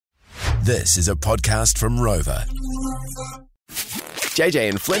This is a podcast from Rover. JJ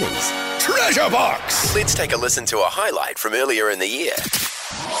and Fleming's Treasure Box. Let's take a listen to a highlight from earlier in the year.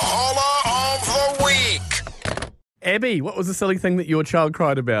 Holler of the Week. Abby, what was the silly thing that your child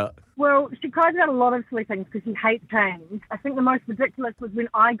cried about? Well, she cries about a lot of silly things because she hates change. I think the most ridiculous was when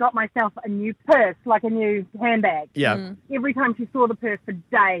I got myself a new purse, like a new handbag. Yeah. Every time she saw the purse for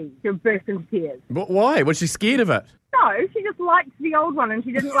days, she would burst into tears. But why? Was she scared of it? No, she just liked the old one and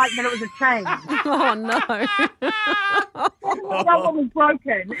she didn't like that it was a change. Oh, no. The old one was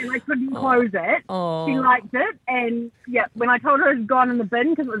broken and I couldn't close it. Oh. She liked it and, yeah, when I told her it had gone in the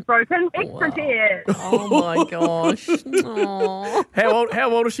bin because it was broken, extra tears. Oh, my gosh. Oh.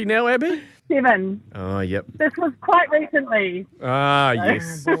 How old is she now, Abby? 7. Oh, yep. This was quite recently. Ah,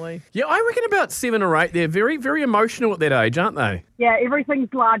 yes. Oh, boy. Yeah, I reckon about 7 or 8. They're very, very emotional at that age, aren't they? Yeah,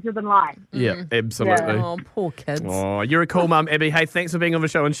 everything's larger than life. Yeah, absolutely. Oh, poor kids. Oh, you're a cool mum, Abby. Hey, thanks for being on the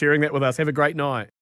show and sharing that with us. Have a great night.